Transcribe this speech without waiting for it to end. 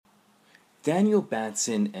Daniel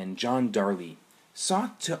Batson and John Darley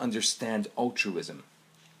sought to understand altruism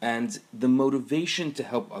and the motivation to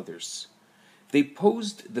help others. They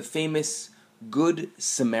posed the famous Good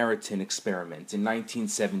Samaritan experiment in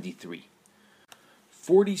 1973.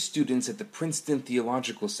 40 students at the Princeton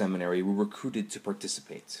Theological Seminary were recruited to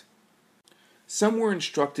participate. Some were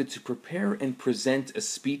instructed to prepare and present a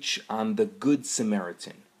speech on the Good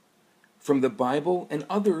Samaritan from the Bible, and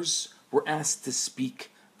others were asked to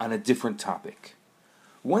speak on a different topic.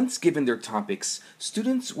 Once given their topics,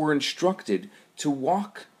 students were instructed to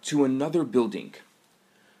walk to another building.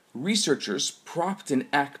 Researchers propped an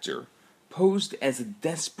actor posed as a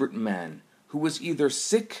desperate man who was either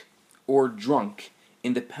sick or drunk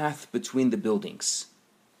in the path between the buildings.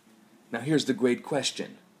 Now here's the great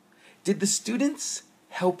question. Did the students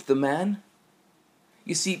help the man?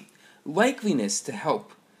 You see, likeliness to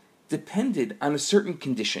help depended on a certain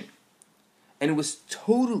condition, and was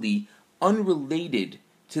totally unrelated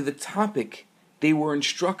to the topic they were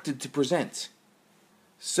instructed to present.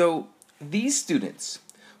 So, these students,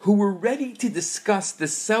 who were ready to discuss the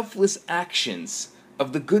selfless actions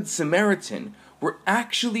of the Good Samaritan, were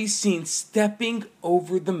actually seen stepping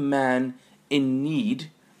over the man in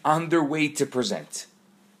need on their way to present.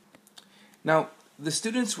 Now, the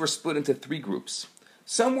students were split into 3 groups.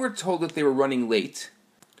 Some were told that they were running late,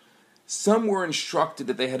 some were instructed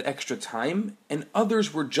that they had extra time, and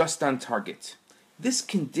others were just on target. This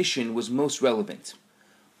condition was most relevant.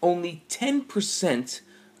 Only 10%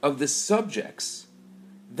 of the subjects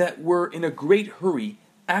that were in a great hurry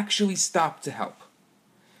actually stopped to help.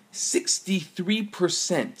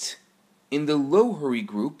 63% in the low hurry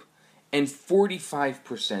group and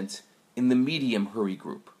 45% in the medium hurry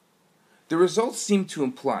group. The results seem to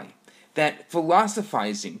imply that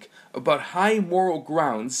philosophizing about high moral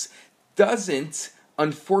grounds doesn't,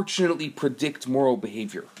 unfortunately, predict moral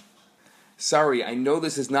behavior. Sorry, I know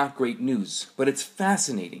this is not great news, but it's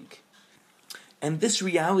fascinating. And this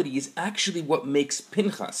reality is actually what makes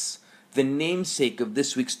Pinchas, the namesake of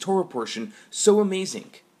this week's Torah portion, so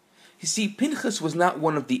amazing. You see, Pinchas was not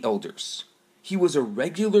one of the elders. He was a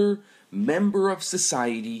regular member of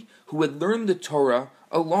society who had learned the Torah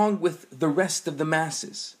along with the rest of the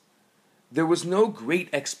masses. There was no great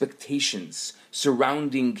expectations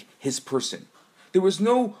surrounding his person. There was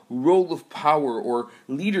no role of power or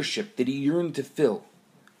leadership that he yearned to fill.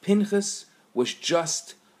 Pinchas was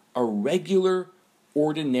just a regular,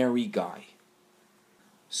 ordinary guy.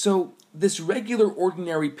 So, this regular,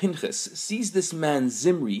 ordinary Pinchas sees this man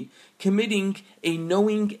Zimri committing a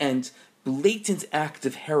knowing and blatant act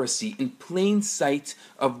of heresy in plain sight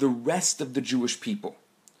of the rest of the Jewish people.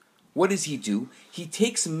 What does he do? He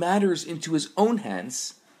takes matters into his own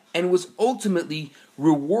hands and was ultimately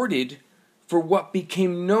rewarded for what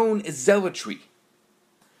became known as zealotry.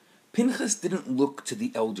 Pinchas didn't look to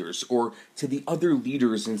the elders or to the other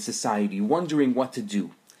leaders in society wondering what to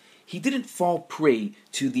do. He didn't fall prey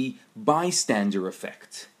to the bystander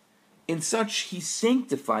effect. In such, he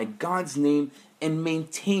sanctified God's name and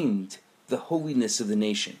maintained the holiness of the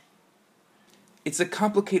nation. It's a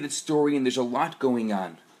complicated story and there's a lot going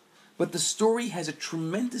on, but the story has a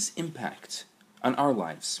tremendous impact on our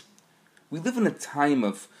lives. We live in a time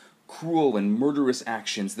of cruel and murderous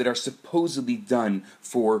actions that are supposedly done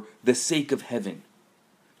for the sake of heaven.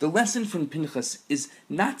 The lesson from Pinchas is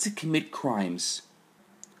not to commit crimes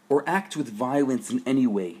or act with violence in any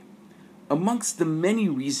way. Amongst the many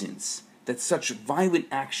reasons that such violent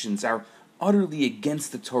actions are utterly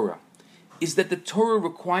against the Torah is that the Torah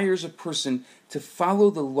requires a person to follow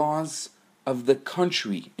the laws of the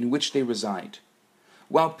country in which they reside.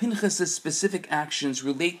 While Pinchas' specific actions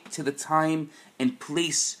relate to the time and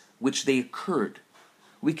place which they occurred,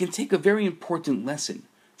 we can take a very important lesson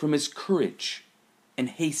from his courage and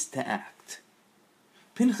haste to act.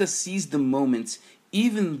 Pinchas seized the moment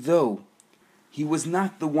even though he was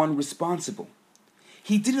not the one responsible.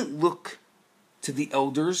 He didn't look to the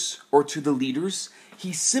elders or to the leaders.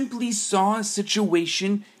 He simply saw a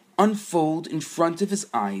situation unfold in front of his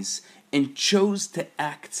eyes and chose to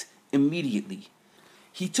act immediately.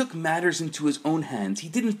 He took matters into his own hands. He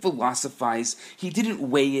didn't philosophize. He didn't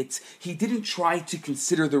weigh it. He didn't try to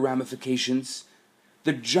consider the ramifications.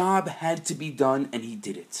 The job had to be done, and he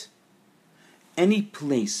did it. Any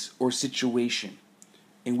place or situation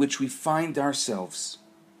in which we find ourselves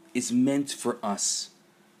is meant for us.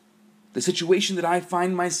 The situation that I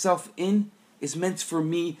find myself in is meant for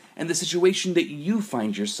me, and the situation that you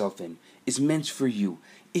find yourself in is meant for you.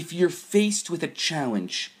 If you're faced with a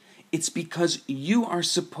challenge, it's because you are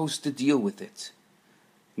supposed to deal with it.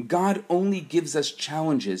 God only gives us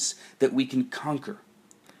challenges that we can conquer.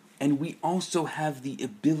 and we also have the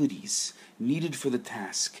abilities needed for the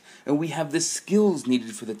task, and we have the skills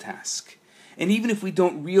needed for the task. And even if we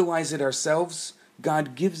don't realize it ourselves,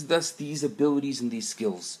 God gives us these abilities and these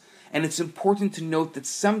skills. And it's important to note that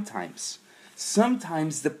sometimes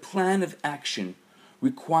the plan of action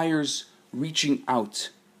requires reaching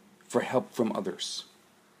out for help from others.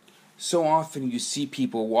 So often you see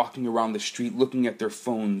people walking around the street looking at their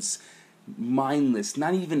phones, mindless,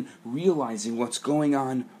 not even realizing what's going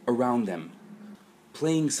on around them,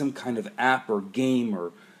 playing some kind of app or game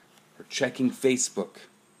or checking Facebook.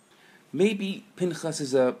 Maybe Pinchas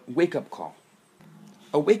is a wake-up call.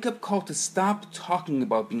 A wake-up call to stop talking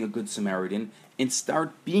about being a good Samaritan and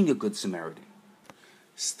start being a good Samaritan.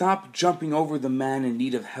 Stop jumping over the man in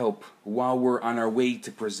need of help while we're on our way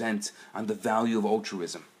to present on the value of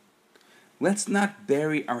altruism. Let's not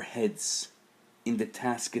bury our heads in the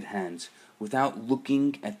task at hand without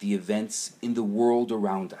looking at the events in the world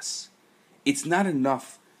around us. It's not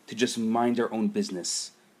enough to just mind our own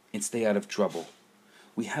business and stay out of trouble.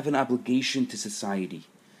 We have an obligation to society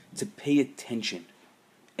to pay attention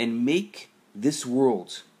and make this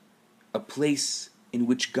world a place in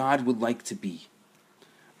which God would like to be.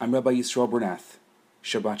 I'm Rabbi Yisrael Bernath.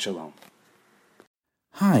 Shabbat Shalom.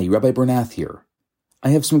 Hi, Rabbi Bernath here. I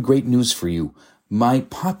have some great news for you. My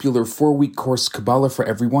popular 4-week course, Kabbalah for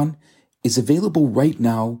Everyone, is available right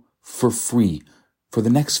now for free for the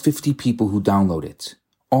next 50 people who download it.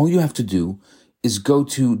 All you have to do is go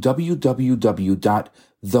to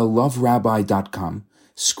www.theloverabbi.com,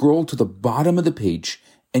 scroll to the bottom of the page,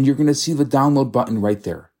 and you're going to see the download button right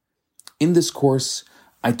there. In this course,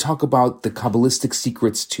 I talk about the Kabbalistic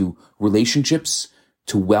secrets to relationships,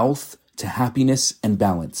 to wealth, to happiness, and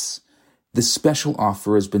balance. This special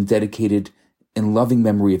offer has been dedicated in loving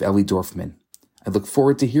memory of Ellie Dorfman. I look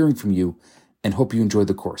forward to hearing from you and hope you enjoy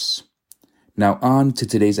the course. Now on to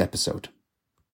today's episode.